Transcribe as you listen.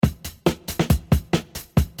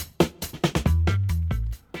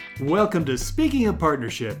Welcome to Speaking of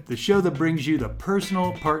Partnership, the show that brings you the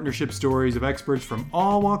personal partnership stories of experts from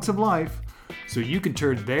all walks of life so you can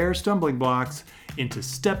turn their stumbling blocks into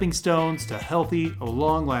stepping stones to healthy,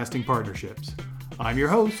 long-lasting partnerships. I'm your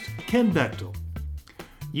host, Ken Bechtel.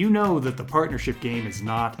 You know that the partnership game is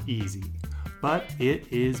not easy, but it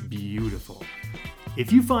is beautiful.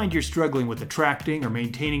 If you find you're struggling with attracting or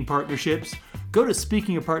maintaining partnerships, go to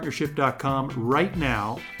speakingofpartnership.com right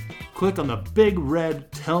now, click on the big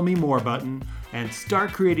red Tell Me More button, and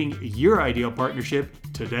start creating your ideal partnership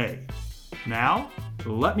today. Now,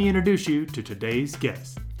 let me introduce you to today's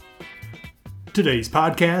guest. Today's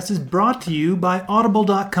podcast is brought to you by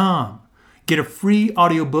Audible.com. Get a free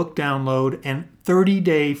audiobook download and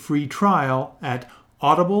 30-day free trial at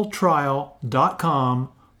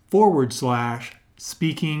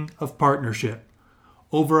audibletrial.com/Speaking of Partnership.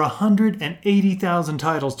 Over 180,000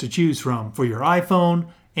 titles to choose from for your iPhone,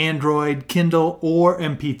 Android, Kindle, or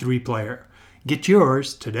MP3 player. Get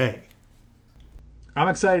yours today. I'm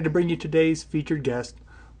excited to bring you today's featured guest,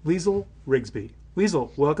 Liesl Rigsby.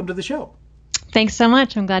 Liesl, welcome to the show. Thanks so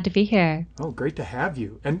much. I'm glad to be here. Oh, great to have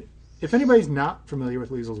you. And if anybody's not familiar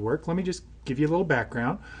with Liesl's work, let me just give you a little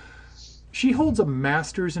background. She holds a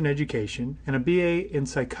master's in education and a BA in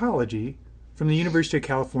psychology from the University of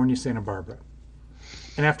California, Santa Barbara.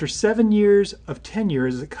 And after 7 years of tenure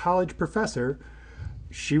as a college professor,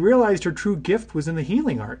 she realized her true gift was in the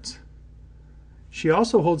healing arts. She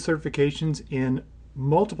also holds certifications in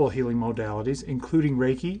multiple healing modalities, including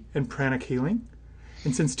Reiki and pranic healing.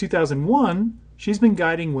 And since 2001, she's been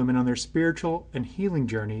guiding women on their spiritual and healing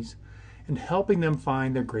journeys and helping them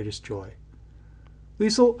find their greatest joy.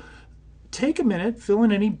 Liesl, take a minute, fill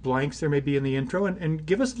in any blanks there may be in the intro, and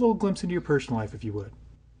give us a little glimpse into your personal life, if you would.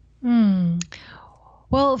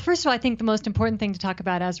 Well, first of all, I think the most important thing to talk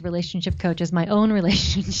about as a relationship coach is my own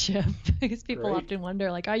relationship, because people often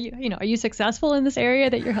wonder, like, are you successful in this area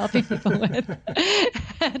that you're helping people with?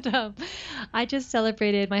 And my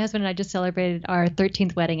husband and I just celebrated our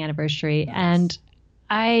 13th wedding anniversary. Nice. And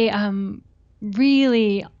I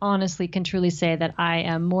really honestly can truly say that I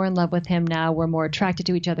am more in love with him now. We're more attracted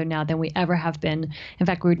to each other now than we ever have been. In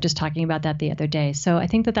fact, we were just talking about that the other day. So I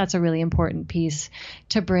think that that's a really important piece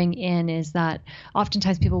to bring in, is that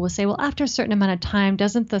oftentimes people will say, well, after a certain amount of time,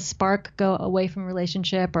 doesn't the spark go away from a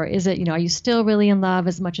relationship? Or is it, are you still really in love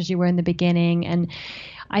as much as you were in the beginning? And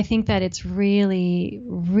I think that it's really,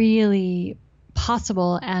 really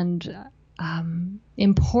possible and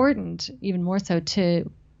important, even more so, to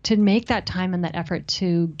make that time and that effort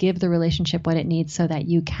to give the relationship what it needs so that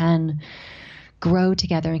you can grow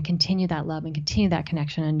together and continue that love and continue that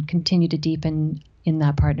connection and continue to deepen in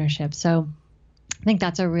that partnership. So I think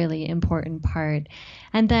that's a really important part.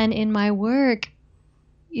 And then in my work,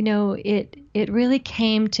 it really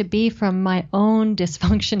came to be from my own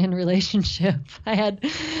dysfunction in relationship. I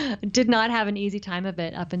did not have an easy time of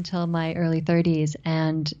it up until my early 30s.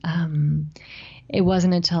 And it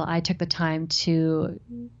wasn't until I took the time to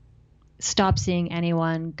stop seeing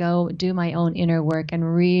anyone, go do my own inner work,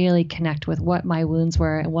 and really connect with what my wounds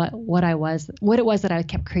were and what it was that I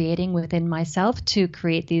kept creating within myself to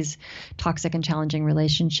create these toxic and challenging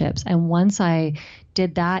relationships. And once I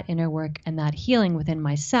did that inner work and that healing within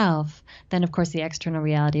myself, then of course the external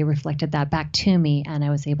reality reflected that back to me, and I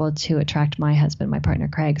was able to attract my husband, my partner,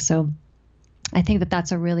 Craig. So I think that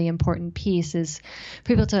that's a really important piece, is for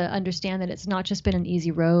people to understand that it's not just been an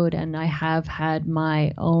easy road, and I have had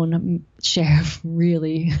my own share of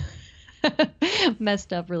really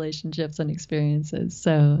messed up relationships and experiences.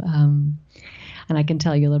 So, and I can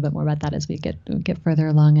tell you a little bit more about that as we get further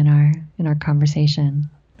along in our conversation.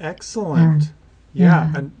 Excellent.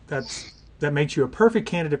 Yeah. And that makes you a perfect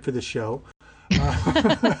candidate for the show.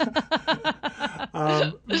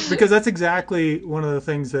 Because that's exactly one of the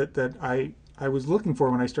things that I was looking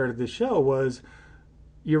for when I started this show was,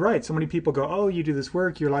 you're right. So many people go, oh, you do this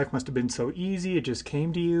work, your life must have been so easy. It just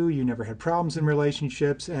came to you. You never had problems in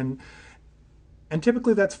relationships. And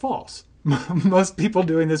typically that's false. Most people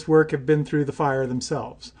doing this work have been through the fire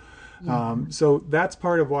themselves. Yeah. So that's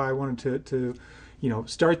part of why I wanted to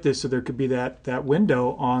start this, so there could be that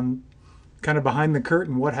window on kind of behind the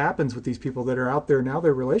curtain, what happens with these people that are out there now.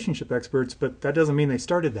 They're relationship experts, but that doesn't mean they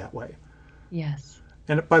started that way. Yes.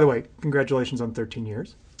 And by the way, congratulations on 13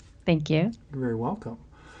 years. Thank you. You're very welcome.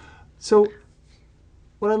 So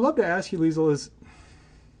what I'd love to ask you, Liesl, is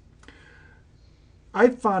I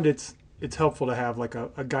found it's helpful to have like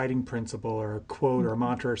a guiding principle or a quote or a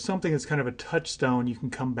mantra or something that's kind of a touchstone you can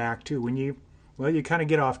come back to when you kind of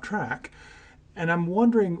get off track. And I'm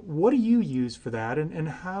wondering, what do you use for that, and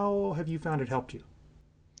how have you found it helped you?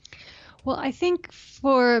 Well, I think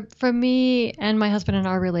for me and my husband and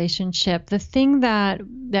our relationship, the thing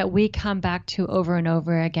that we come back to over and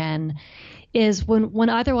over again is when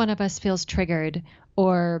either one of us feels triggered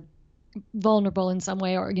or vulnerable in some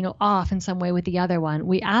way, or off in some way with the other one,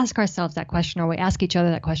 we ask ourselves that question, or we ask each other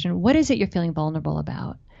that question: what is it you're feeling vulnerable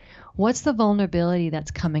about? What's the vulnerability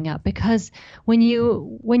that's coming up? Because when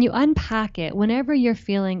you unpack it, whenever you're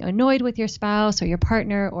feeling annoyed with your spouse or your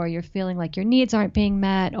partner, or you're feeling like your needs aren't being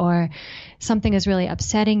met, or something is really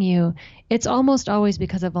upsetting you, it's almost always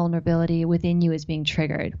because a vulnerability within you is being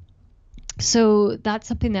triggered. So that's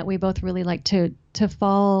something that we both really like to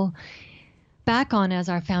fall back on as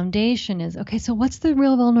our foundation. Is, okay, so what's the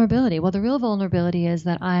real vulnerability? Well, the real vulnerability is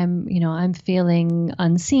that I'm feeling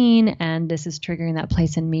unseen, and this is triggering that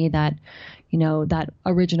place in me that, that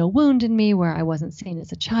original wound in me where I wasn't seen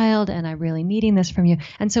as a child, and I'm really needing this from you.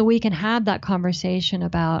 And so we can have that conversation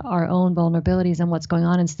about our own vulnerabilities and what's going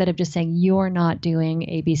on, instead of just saying, you're not doing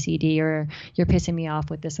A, B, C, D, or you're pissing me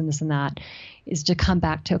off with this and this and that, is to come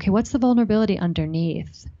back to, okay, what's the vulnerability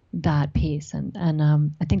underneath that piece?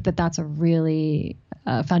 And I think that that's a really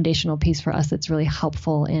foundational piece for us that's really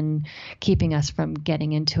helpful in keeping us from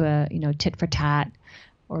getting into a tit for tat,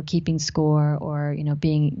 or keeping score, or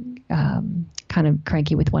being kind of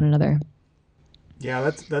cranky with one another.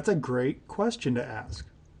 Yeah, that's a great question to ask,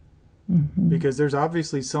 because there's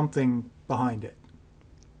obviously something behind it,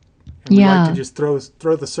 and we like to just throw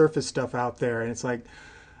the surface stuff out there, and it's like,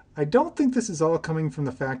 I don't think this is all coming from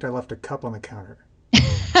the fact I left a cup on the counter.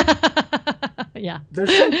 Yeah.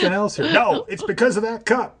 There's something else here. No, it's because of that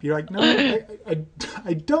cup. You're like, no,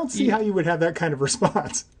 I don't see how you would have that kind of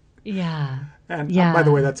response. Yeah. And by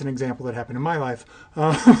the way, that's an example that happened in my life.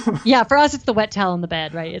 Yeah, for us, it's the wet towel in the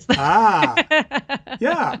bed, right? It's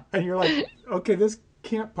yeah. And you're like, okay, this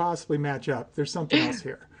can't possibly match up. There's something else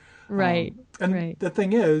here. Right. And the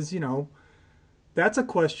thing is, that's a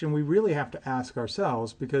question we really have to ask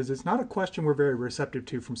ourselves, because it's not a question we're very receptive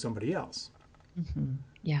to from somebody else. Mm-hmm.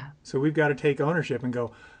 Yeah. So we've got to take ownership and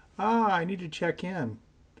go, I need to check in.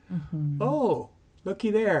 Mm-hmm. Oh,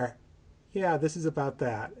 looky there. Yeah, this is about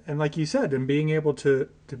that. And like you said, and being able to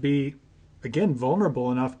be, again,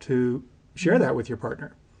 vulnerable enough to share that with your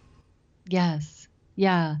partner. Yes.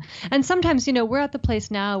 Yeah. And sometimes, we're at the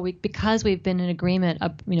place now, because we've been in agreement,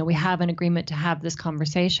 we have an agreement to have this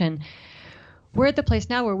conversation. We're at the place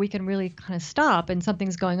now where we can really kind of stop, and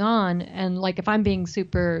something's going on. And like, if I'm being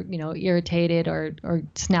super, irritated or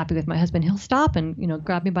snappy with my husband, he'll stop and,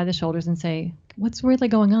 grab me by the shoulders and say, what's really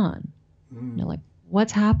going on? Like,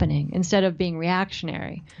 what's happening? Instead of being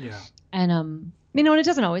reactionary. Yeah. And, and it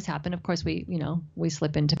doesn't always happen. Of course, we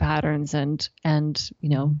slip into patterns and,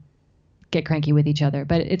 get cranky with each other,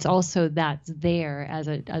 but it's also that's there as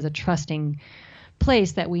a trusting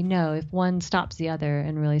place that we know if one stops the other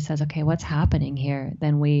and really says, okay, what's happening here?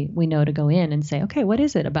 Then we know to go in and say, okay, what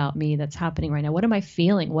is it about me that's happening right now? What am I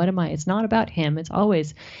feeling? It's not about him. It's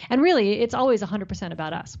always 100%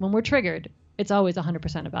 about us. When we're triggered, it's always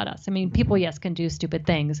 100% about us. I mean, people, yes, can do stupid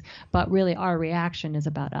things, but really our reaction is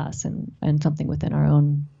about us and something within our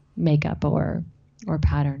own makeup or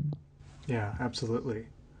pattern. Yeah, absolutely.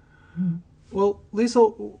 Well, Lisa,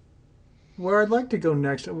 where I'd like to go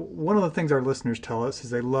next, one of the things our listeners tell us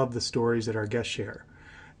is they love the stories that our guests share.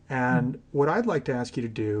 And what I'd like to ask you to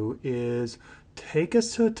do is take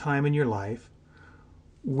us to a time in your life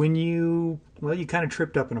when you kind of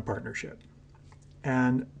tripped up in a partnership.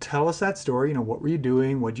 And tell us that story. What were you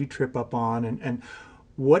doing? What did you trip up on? And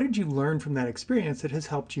what did you learn from that experience that has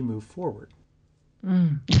helped you move forward?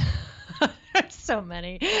 So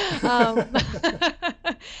many.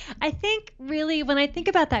 I think really when I think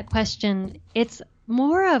about that question, it's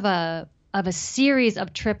more of a series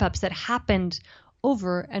of trip ups that happened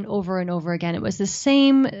over and over and over again. It was the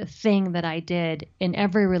same thing that I did in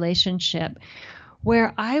every relationship,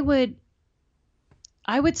 where I would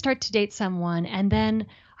start to date someone, and then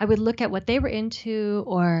I would look at what they were into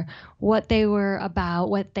or what they were about,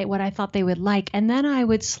 what I thought they would like. And then I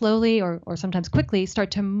would slowly or sometimes quickly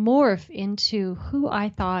start to morph into who I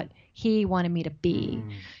thought he wanted me to be.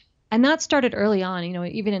 And that started early on,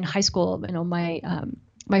 even in high school.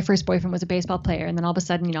 My first boyfriend was a baseball player, and then all of a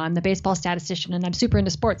sudden, I'm the baseball statistician, and I'm super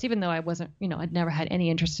into sports, even though I wasn't, I'd never had any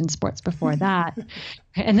interest in sports before that.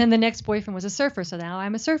 And then the next boyfriend was a surfer, so now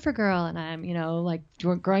I'm a surfer girl, and I'm, like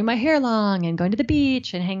growing my hair long and going to the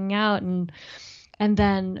beach and hanging out, and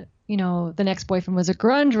then, the next boyfriend was a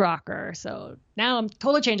grunge rocker, so now I'm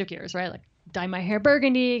totally change of gears, right? Like dye my hair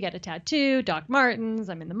burgundy, get a tattoo, Doc Martens,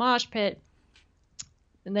 I'm in the mosh pit.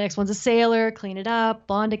 And the next one's a sailor, clean it up,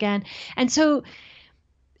 blonde again, and so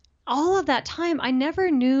all of that time, I never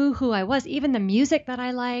knew who I was, even the music that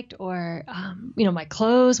I liked or, my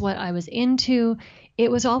clothes, what I was into. It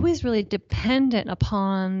was always really dependent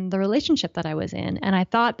upon the relationship that I was in. And I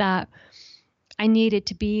thought that I needed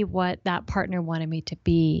to be what that partner wanted me to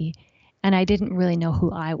be. And I didn't really know who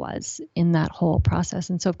I was in that whole process.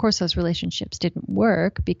 And so, of course, those relationships didn't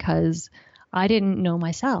work because I didn't know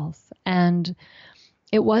myself. And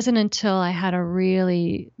it wasn't until I had a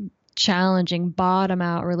really challenging bottom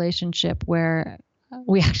out relationship where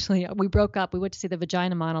we broke up. We went to see the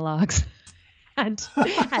Vagina Monologues and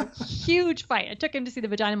had a huge fight. I took him to see the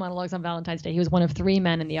Vagina Monologues on Valentine's Day. He was one of 3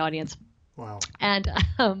 men in the audience. Wow. And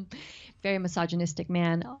very misogynistic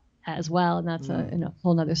man as well. And that's a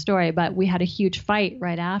whole nother story. But we had a huge fight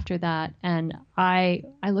right after that. And I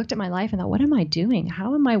looked at my life and thought, what am I doing?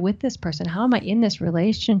 How am I with this person? How am I in this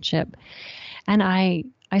relationship? And I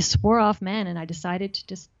swore off men, and I decided to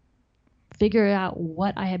just figure out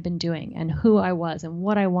what I had been doing and who I was and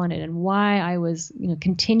what I wanted and why I was,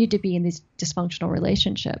 continued to be in these dysfunctional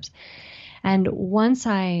relationships. And once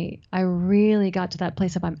I really got to that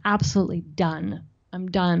place of I'm absolutely done. I'm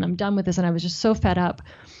done with this. And I was just so fed up.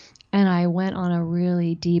 And I went on a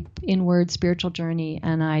really deep inward spiritual journey,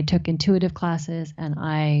 and I took intuitive classes, and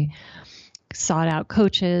I sought out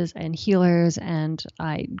coaches and healers, and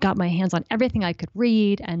I got my hands on everything I could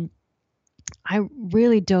read. And I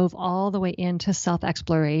really dove all the way into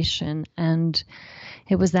self-exploration. And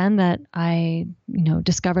it was then that I,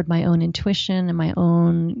 discovered my own intuition and my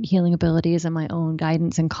own healing abilities and my own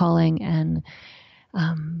guidance and calling. And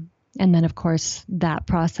then, of course, that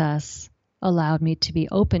process allowed me to be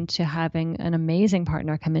open to having an amazing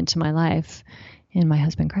partner come into my life in my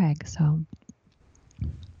husband, Craig. So.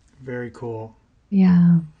 Very cool.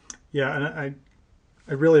 Yeah. Yeah. And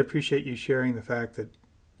I really appreciate you sharing the fact that,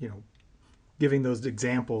 giving those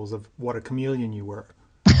examples of what a chameleon you were.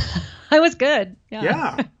 I was good.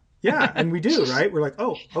 Yeah. Yeah. And we do, right? We're like,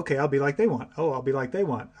 oh, okay, I'll be like they want. Oh, I'll be like they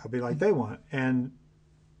want. I'll be like they want. And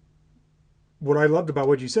what I loved about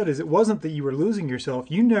what you said is it wasn't that you were losing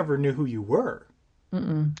yourself. You never knew who you were.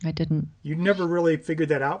 I didn't. You never really figured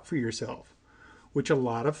that out for yourself, which a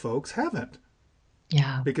lot of folks haven't.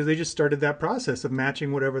 Yeah. Because they just started that process of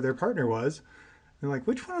matching whatever their partner was. And like,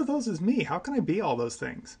 which one of those is me? How can I be all those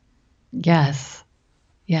things? Yes.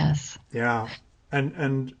 Yes. Yeah.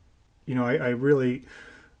 And I really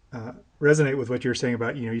resonate with what you're saying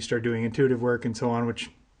about, you start doing intuitive work and so on,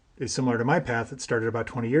 which is similar to my path. It started about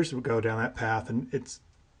 20 years ago down that path. And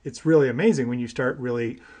it's really amazing when you start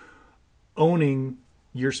really owning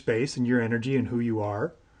your space and your energy and who you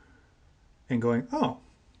are and going, oh,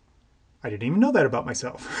 I didn't even know that about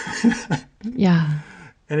myself. Yeah.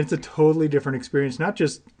 And it's a totally different experience, not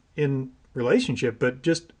just in relationship, but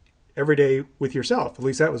just every day with yourself. At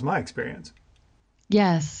least that was my experience.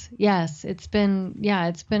 Yes. It's been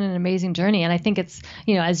an amazing journey. And I think it's,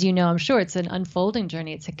 as I'm sure it's an unfolding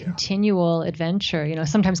journey. It's a continual adventure.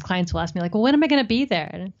 Sometimes clients will ask me like, well, when am I going to be there?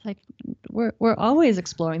 And it's like, we're always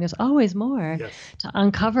exploring. There's always more to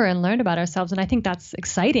uncover and learn about ourselves. And I think that's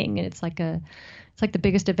exciting. And it's like the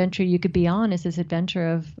biggest adventure you could be on is this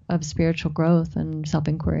adventure of spiritual growth and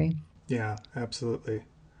self-inquiry. Yeah, absolutely.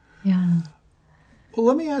 Yeah. Well,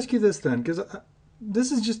 let me ask you this then, because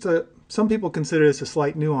this is just some people consider this a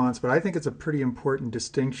slight nuance, but I think it's a pretty important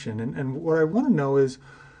distinction. And what I want to know is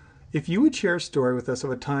if you would share a story with us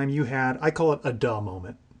of a time you had, I call it a duh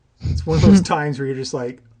moment. It's one of those times where you're just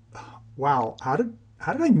like, wow, how did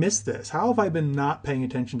I miss this? How have I been not paying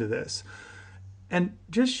attention to this? And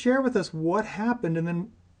just share with us what happened, and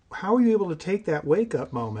then how are you able to take that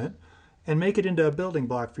wake-up moment and make it into a building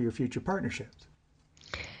block for your future partnerships?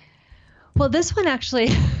 Well, this one actually,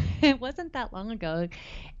 it wasn't that long ago.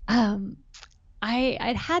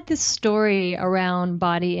 I'd had this story around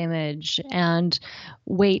body image and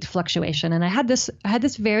weight fluctuation, and I had this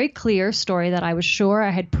very clear story that I was sure I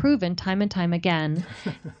had proven time and time again.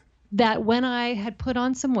 That when I had put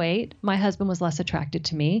on some weight, my husband was less attracted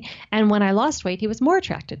to me. And when I lost weight, he was more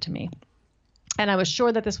attracted to me. And I was sure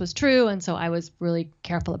that this was true. And so I was really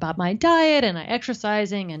careful about my diet and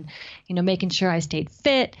exercising and, making sure I stayed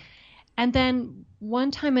fit. And then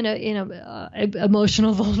one time in a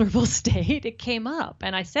emotional, vulnerable state, it came up.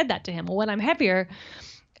 And I said that to him. Well, when I'm heavier,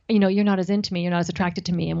 you're not as into me. You're not as attracted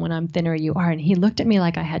to me. And when I'm thinner, you are. And he looked at me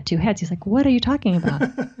like I had two heads. He's like, what are you talking about?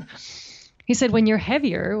 He said, when you're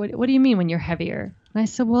heavier, what do you mean when you're heavier? And I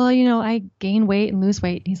said, well, I gain weight and lose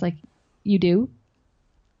weight. And he's like, you do?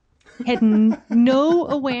 He had no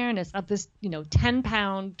awareness of this, 10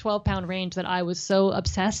 pound, 12 pound range that I was so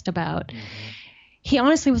obsessed about. Mm-hmm. He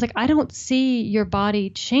honestly was like, I don't see your body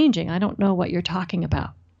changing. I don't know what you're talking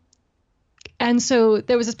about. And so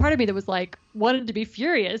there was this part of me that was like, wanted to be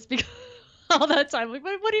furious because all that time, like,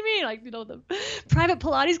 what do you mean? Like, the private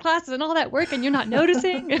Pilates classes and all that work and you're not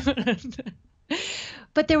noticing.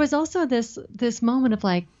 But there was also this moment of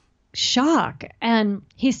like shock. And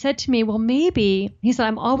he said to me, well, maybe, he said,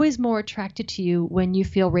 I'm always more attracted to you when you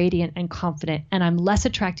feel radiant and confident, and I'm less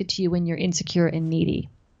attracted to you when you're insecure and needy.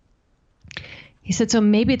 He said, so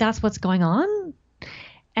maybe that's what's going on.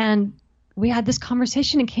 And we had this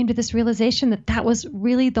conversation and came to this realization that that was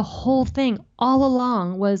really the whole thing all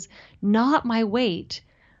along, was not my weight,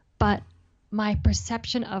 but my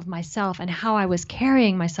perception of myself and how I was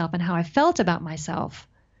carrying myself and how I felt about myself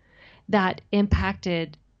that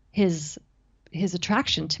impacted his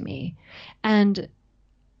attraction to me. And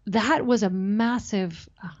that was a massive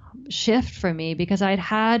shift for me, because I'd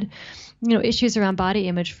had, issues around body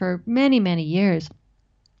image for many, many years.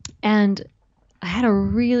 And I had a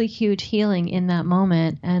really huge healing in that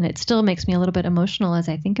moment, and it still makes me a little bit emotional as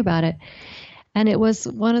I think about it. And it was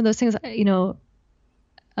one of those things,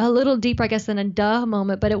 a little deeper, I guess, than a duh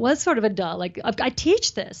moment, but it was sort of a duh. Like, I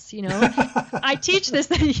teach this, I teach this,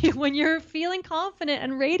 that when you're feeling confident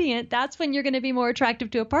and radiant, that's when you're going to be more attractive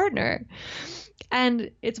to a partner.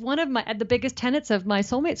 And it's one of the biggest tenets of my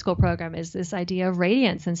Soulmate School program, is this idea of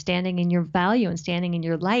radiance and standing in your value and standing in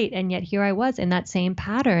your light. And yet here I was in that same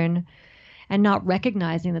pattern and not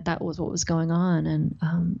recognizing that that was what was going on.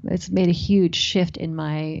 And it's made a huge shift in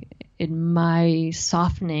my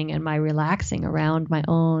softening and my relaxing around my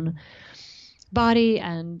own body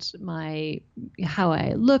and how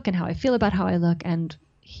I look and how I feel about how I look. And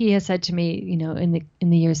he has said to me, in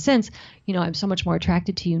the years since, I'm so much more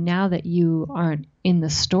attracted to you now that you aren't in the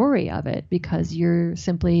story of it, because you're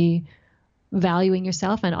simply valuing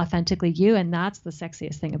yourself and authentically you. And that's the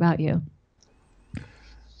sexiest thing about you.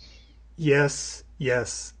 Yes,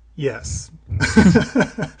 yes, yes.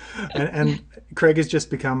 and Craig has just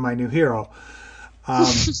become my new hero,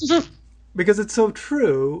 because it's so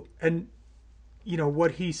true. And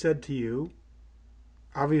what he said to you,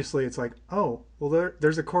 obviously it's like, oh, well,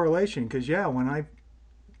 there's a correlation, because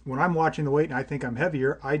when I'm watching the weight and I think I'm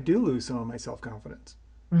heavier, I do lose some of my self-confidence.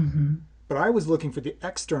 Mm-hmm. But I was looking for the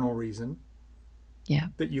external reason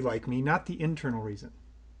that you like me, not the internal reason.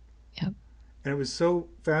 Yep. And it was so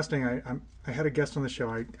fascinating. I had a guest on the show.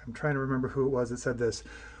 I'm trying to remember who it was that said this,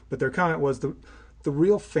 but their comment was the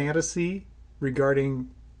real fantasy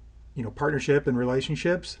regarding, partnership and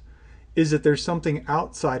relationships is that there's something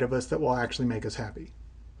outside of us that will actually make us happy.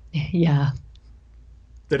 Yeah.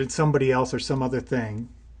 That it's somebody else or some other thing.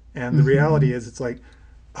 And the reality is, it's like,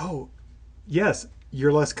 oh, yes,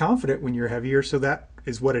 you're less confident when you're heavier, so that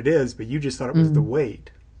is what it is, but you just thought it was the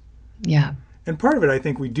weight. Yeah. And part of it, I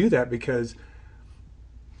think we do that because,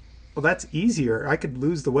 well, that's easier. I could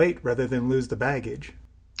lose the weight rather than lose the baggage.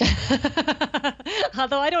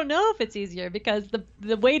 Although I don't know if it's easier, because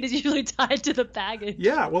the weight is usually tied to the baggage.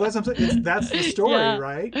 Yeah, well, that's what I'm saying. That's the story, yeah.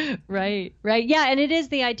 right? Right. Yeah, and it is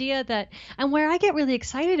the idea that, and where I get really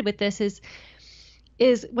excited with this is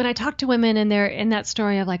when I talk to women and they're in that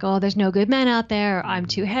story of like, oh, there's no good men out there, or I'm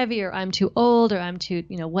too heavy, or I'm too old, or I'm too,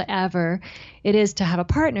 whatever it is to have a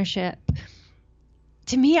partnership.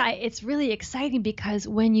 To me, it's really exciting, because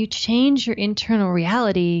when you change your internal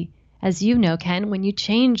reality, as you know, Ken, when you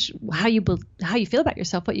change how you feel about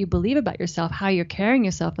yourself, what you believe about yourself, how you're carrying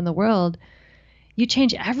yourself in the world, you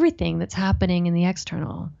change everything that's happening in the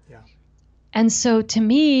external. Yeah. And so to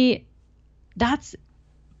me, that's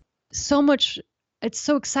so much, it's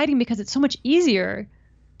so exciting, because it's so much easier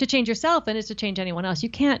to change yourself than it is to change anyone else. You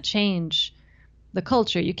can't change the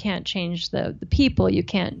culture. You can't change the people. You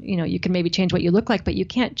can't, you can maybe change what you look like, but you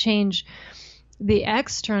can't change the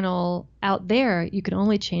external out there. You can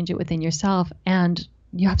only change it within yourself, and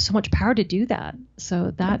you have so much power to do that.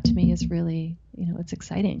 So that to me is really, it's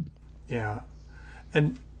exciting. Yeah.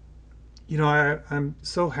 And, I'm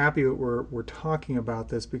so happy that we're talking about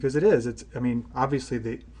this, because it's, obviously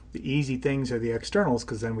the easy things are the externals,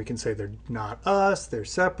 because then we can say they're not us, they're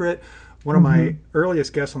separate. One of my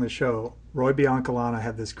earliest guests on the show, Roy Biancalana,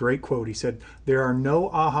 had this great quote. He said, there are no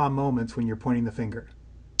aha moments when you're pointing the finger.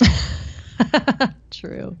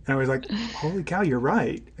 True. And I was like, holy cow, you're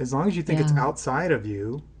right. As long as you think it's outside of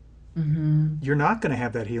you, you're not going to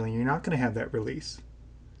have that healing. You're not going to have that release.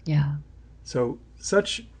 Yeah. So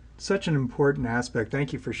such an important aspect.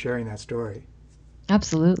 Thank you for sharing that story.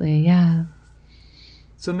 Absolutely. Yeah.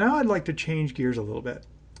 So now I'd like to change gears a little bit.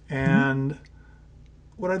 And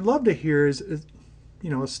what I'd love to hear is,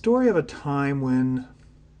 a story of a time when,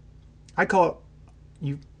 I call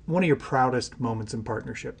it one of your proudest moments in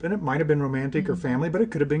partnership. And it might have been romantic or family, but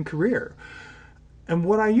it could have been career. And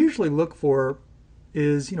what I usually look for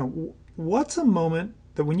is, what's a moment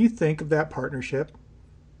that when you think of that partnership,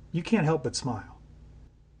 you can't help but smile?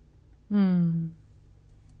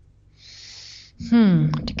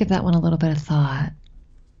 To give that one a little bit of thought.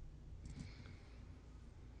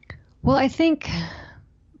 Well, I think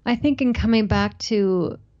in coming back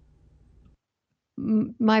to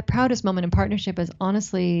my proudest moment in partnership is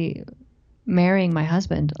honestly marrying my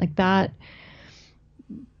husband. Like that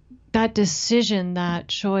decision, that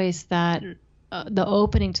choice, that the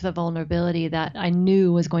opening to the vulnerability that I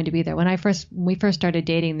knew was going to be there. When we first started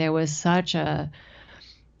dating, there was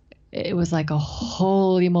it was like a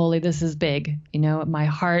holy moly, this is big. My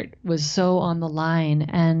heart was so on the line,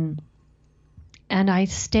 and I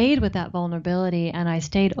stayed with that vulnerability, and I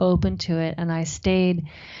stayed open to it, and I stayed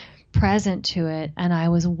present to it, and I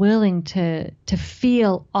was willing to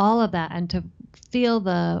feel all of that and to feel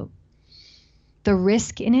the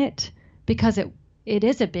risk in it, because it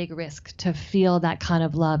is a big risk to feel that kind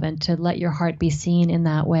of love and to let your heart be seen in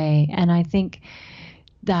that way. And I think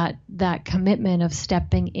that commitment of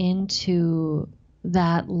stepping into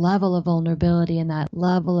that level of vulnerability and that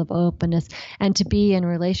level of openness, and to be in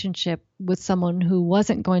relationship with someone who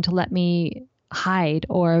wasn't going to let me hide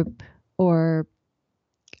or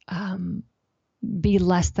be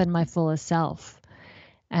less than my fullest self,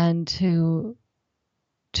 and to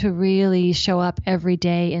really show up every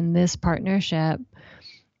day in this partnership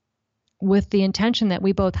with the intention that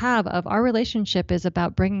we both have of our relationship is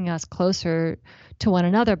about bringing us closer to one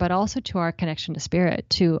another, but also to our connection to spirit,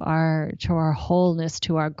 to our wholeness,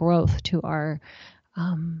 to our growth, to our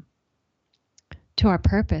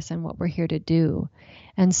purpose and what we're here to do.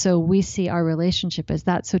 And so we see our relationship as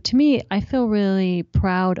that. So to me, I feel really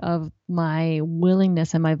proud of my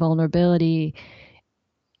willingness and my vulnerability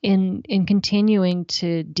in continuing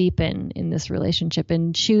to deepen in this relationship,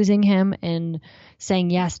 and choosing him and saying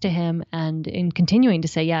yes to him, and in continuing to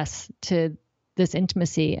say yes to this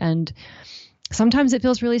intimacy. And sometimes it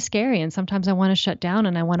feels really scary, and sometimes I want to shut down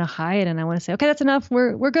and I want to hide and I want to say, okay, that's enough.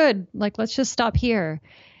 We're good. Like, let's just stop here.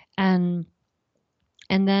 And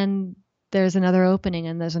then there's another opening,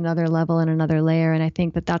 and there's another level and another layer. And I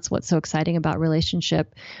think that that's what's so exciting about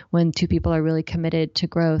relationship when two people are really committed to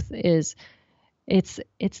growth is it's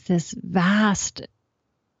this vast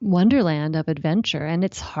wonderland of adventure, and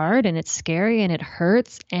it's hard and it's scary and it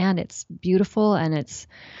hurts and it's beautiful and it's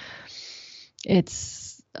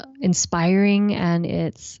inspiring, and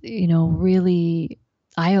it's really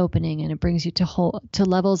eye-opening, and it brings you to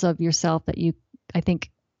levels of yourself that you, I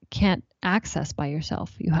think, can't access by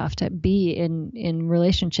yourself. You have to be in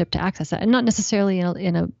relationship to access that, and not necessarily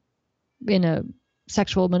in a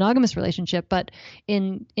sexual monogamous relationship, but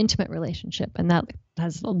in intimate relationship. And that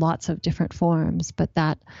has lots of different forms, but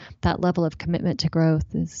that level of commitment to growth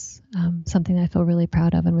is something that I feel really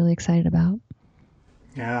proud of and really excited about.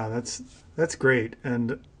 Yeah, that's great.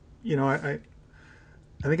 And I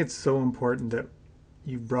think it's so important that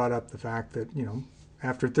you brought up the fact that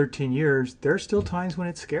after 13 years there's still times when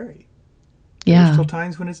it's scary. Yeah, there's still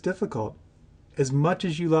times when it's difficult. As much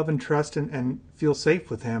as you love and trust and feel safe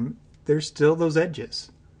with him, there's still those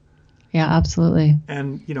edges. Yeah, absolutely.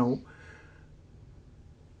 And,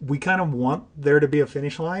 we kind of want there to be a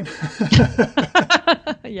finish line.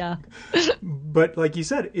 Yeah. But like you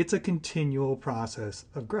said, it's a continual process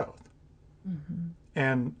of growth. Mm-hmm.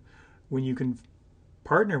 And when you can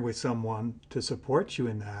partner with someone to support you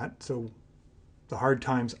in that, so the hard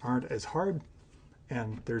times aren't as hard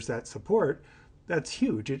and there's that support, that's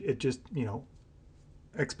huge. It just,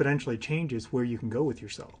 exponentially changes where you can go with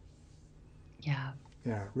yourself. Yeah.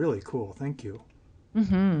 Yeah, really cool. Thank you.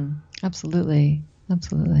 Mm-hmm. Absolutely.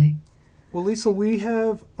 Absolutely. Well, Lisa, we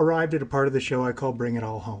have arrived at a part of the show I call Bring It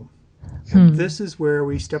All Home. And this is where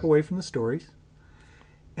we step away from the stories,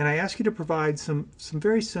 and I ask you to provide some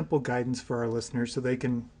very simple guidance for our listeners so they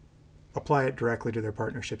can apply it directly to their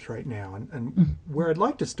partnerships right now. And where I'd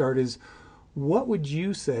like to start is, what would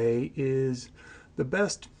you say is the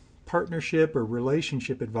best partnership or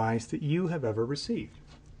relationship advice that you have ever received?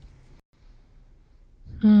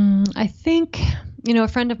 I think, a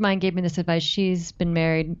friend of mine gave me this advice. She's been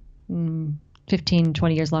married 15,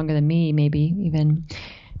 20 years longer than me, maybe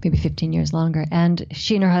 15 years longer. And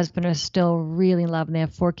she and her husband are still really in love, and they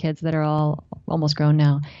have 4 kids that are all almost grown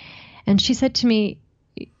now. And she said to me,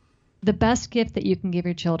 the best gift that you can give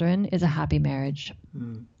your children is a happy marriage.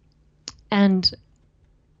 And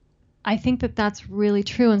I think that that's really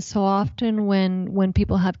true. And so often when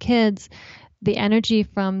people have kids, the energy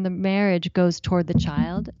from the marriage goes toward the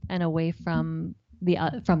child and away from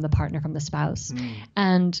the partner, from the spouse.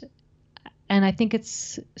 And And I think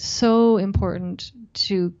it's so important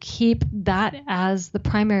to keep that as the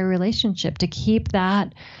primary relationship, to keep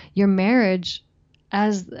that your marriage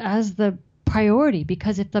as the priority,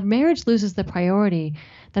 because if the marriage loses the priority,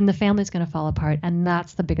 then the family's going to fall apart, and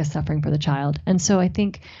that's the biggest suffering for the child. And so I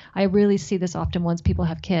think I really see this often once people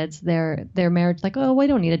have kids, their marriage, like, oh, we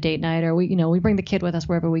don't need a date night, or we bring the kid with us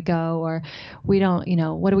wherever we go, or we don't,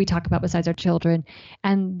 what do we talk about besides our children?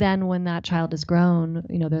 And then when that child is grown,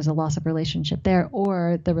 there's a loss of relationship there,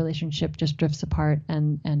 or the relationship just drifts apart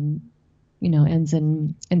and ends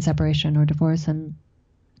in separation or divorce. And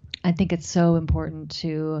I think it's so important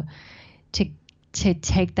to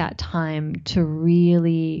take that time to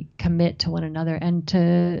really commit to one another and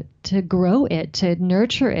to grow it, to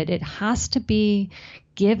nurture it. It has to be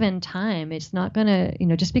given time. It's not gonna,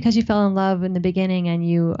 just because you fell in love in the beginning and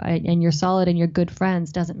you're solid and you're good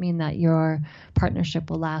friends doesn't mean that your partnership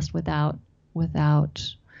will last without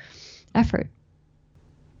effort.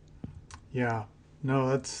 Yeah, no,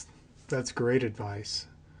 that's great advice.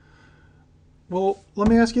 Well, let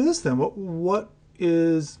me ask you this then. What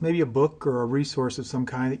is maybe a book or a resource of some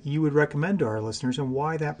kind that you would recommend to our listeners, and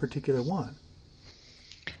why that particular one?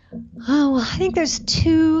 Oh, well, I think there's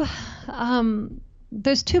two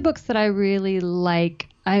books that I really like.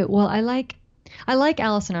 I like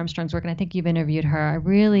Alison Armstrong's work, and I think you've interviewed her. I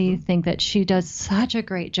really think that she does such a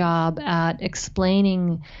great job at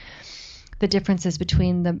explaining the differences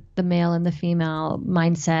between the male and the female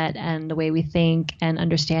mindset and the way we think and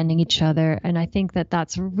understanding each other. And I think that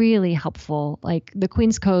that's really helpful. Like the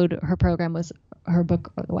Queen's Code, her program was her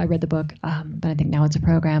book. I read the book, but I think now it's a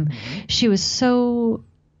program. Mm-hmm.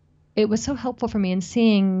 It was so helpful for me in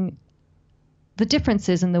seeing the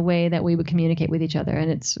differences in the way that we would communicate with each other.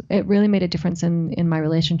 And it really made a difference in my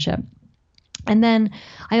relationship. And then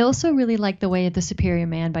I also really like The Way of the Superior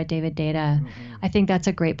Man by David Deida. Mm-hmm. I think that's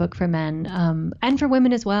a great book for men and for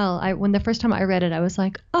women as well. When the first time I read it, I was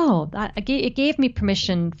like, oh, it gave me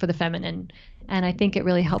permission for the feminine. And I think it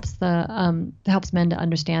really helps helps men to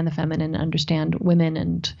understand the feminine, understand women.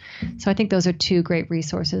 And so I think those are two great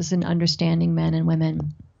resources in understanding men and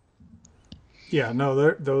women. Yeah,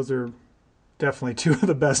 no, those are definitely two of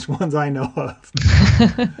the best ones I know of.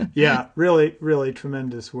 Yeah, really, really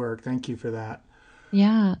tremendous work. Thank you for that.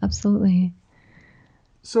 Yeah, absolutely.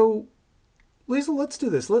 So, Lisa, let's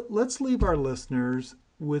do this. Let's leave our listeners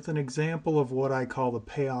with an example of what I call the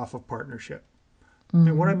payoff of partnership. Mm-hmm.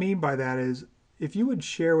 And what I mean by that is, if you would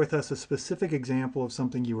share with us a specific example of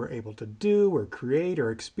something you were able to do or create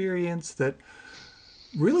or experience that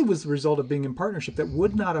really was the result of being in partnership that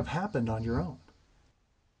would not have happened on your own.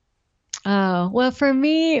 Oh, well, for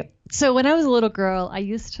me, so when I was a little girl, I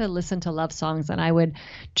used to listen to love songs and I would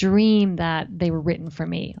dream that they were written for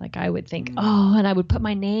me. Like I would think, and I would put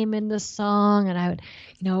my name in the song and I would,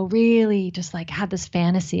 really just like have this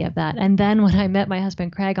fantasy of that. And then when I met my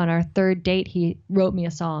husband, Craig, on our third date, he wrote me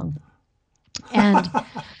a song. And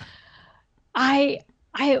I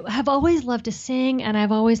have always loved to sing and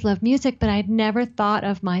I've always loved music, but I'd never thought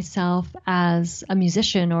of myself as a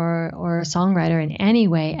musician or a songwriter in any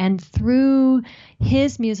way. And through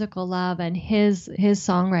his musical love and his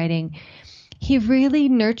songwriting, he really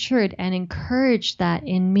nurtured and encouraged that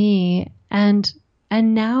in me. And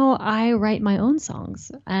now I write my own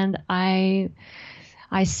songs and I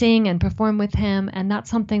sing and perform with him. And that's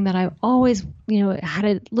something that I always, had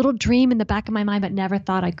a little dream in the back of my mind, but never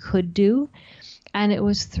thought I could do. And it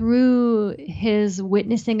was through his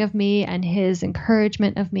witnessing of me and his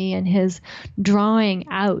encouragement of me and his drawing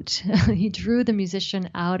out. He drew the musician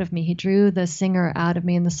out of me. He drew the singer out of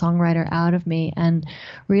me and the songwriter out of me and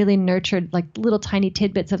really nurtured like little tiny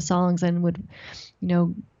tidbits of songs and would,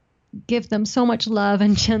 give them so much love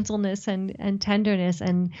and gentleness and tenderness.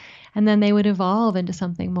 And then they would evolve into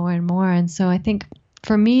something more and more. And so I think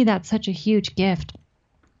for me, that's such a huge gift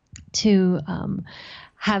to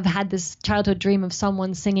have had this childhood dream of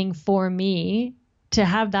someone singing for me, to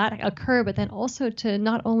have that occur, but then also to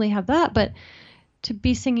not only have that, but to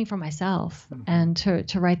be singing for myself and to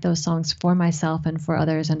write those songs for myself and for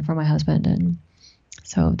others and for my husband. And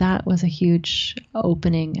so that was a huge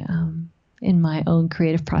opening in my own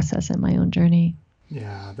creative process and my own journey.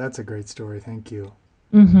 Yeah, that's a great story. Thank you.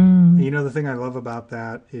 Mm-hmm. The thing I love about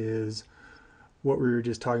that is what we were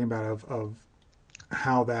just talking about of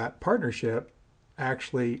how that partnership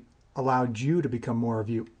actually allowed you to become more of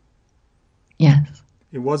you. Yes.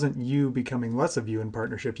 It wasn't you becoming less of you in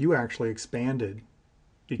partnership. You actually expanded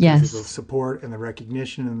because of the support and the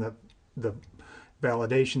recognition and the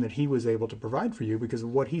validation that he was able to provide for you because of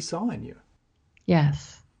what he saw in you.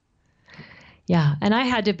 Yes. Yeah. And I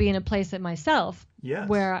had to be in a place in myself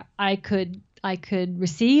where I could I could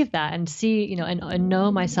receive that and see, and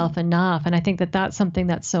know myself enough. And I think that that's something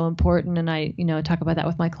that's so important. And I, talk about that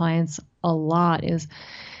with my clients a lot, is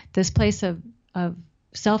this place of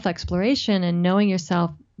self-exploration and knowing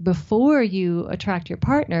yourself before you attract your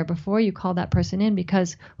partner, before you call that person in,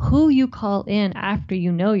 because who you call in after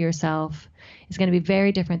you know yourself is going to be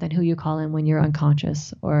very different than who you call in when you're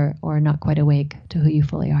unconscious or not quite awake to who you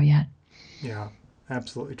fully are yet. Yeah,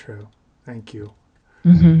 absolutely true. Thank you.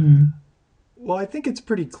 Mm-hmm. Well, I think it's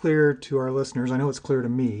pretty clear to our listeners, I know it's clear to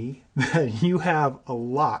me, that you have a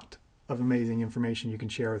lot of amazing information you can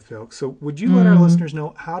share with folks. So would you let our listeners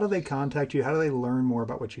know, how do they contact you? How do they learn more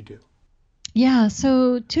about what you do? Yeah,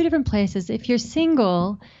 so 2 different places. If you're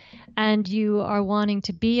single and you are wanting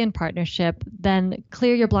to be in partnership, then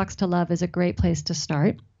Clear Your Blocks to Love is a great place to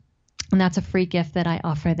start. And that's a free gift that I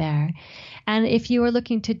offer there. And if you are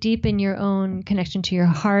looking to deepen your own connection to your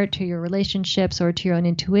heart, to your relationships, or to your own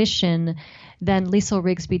intuition, then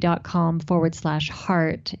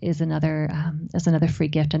lieselrigsby.com/heart is another free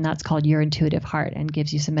gift. And that's called Your Intuitive Heart, and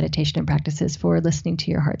gives you some meditation and practices for listening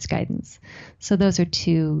to your heart's guidance. So those are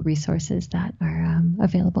 2 resources that are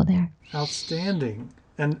available there. Outstanding.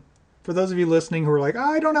 And for those of you listening who are like,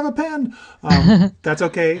 I don't have a pen, that's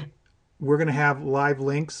okay. We're going to have live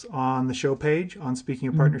links on the show page on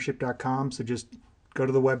speakingofpartnership.com. So just go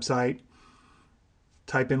to the website,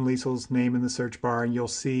 type in Liesel's name in the search bar, and you'll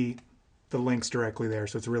see the links directly there.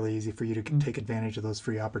 So it's really easy for you to take advantage of those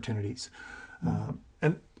free opportunities.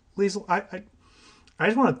 And Liesel, I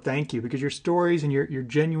just want to thank you, because your stories and your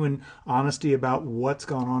genuine honesty about what's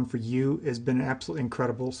gone on for you has been absolutely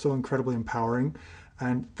incredible, so incredibly empowering.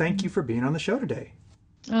 And thank you for being on the show today.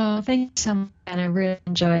 Oh, thank you so much. And I really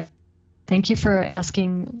enjoyed it. Thank you for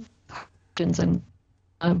asking questions and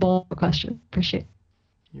bold questions. Appreciate it.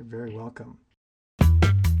 You're very welcome.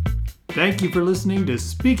 Thank you for listening to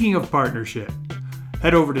Speaking of Partnership.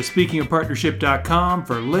 Head over to speakingofpartnership.com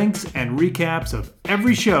for links and recaps of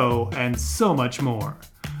every show and so much more.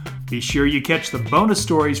 Be sure you catch the bonus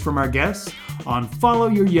stories from our guests on Follow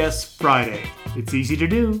Your Yes Friday. It's easy to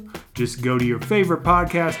do. Just go to your favorite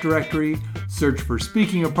podcast directory, search for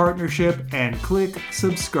Speaking of Partnership, and click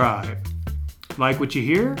subscribe. Like what you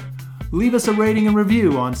hear? Leave us a rating and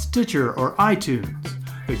review on Stitcher or iTunes.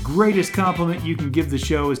 The greatest compliment you can give the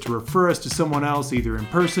show is to refer us to someone else, either in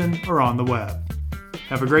person or on the web.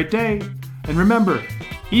 Have a great day, and remember,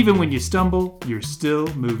 even when you stumble, you're still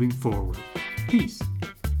moving forward. Peace.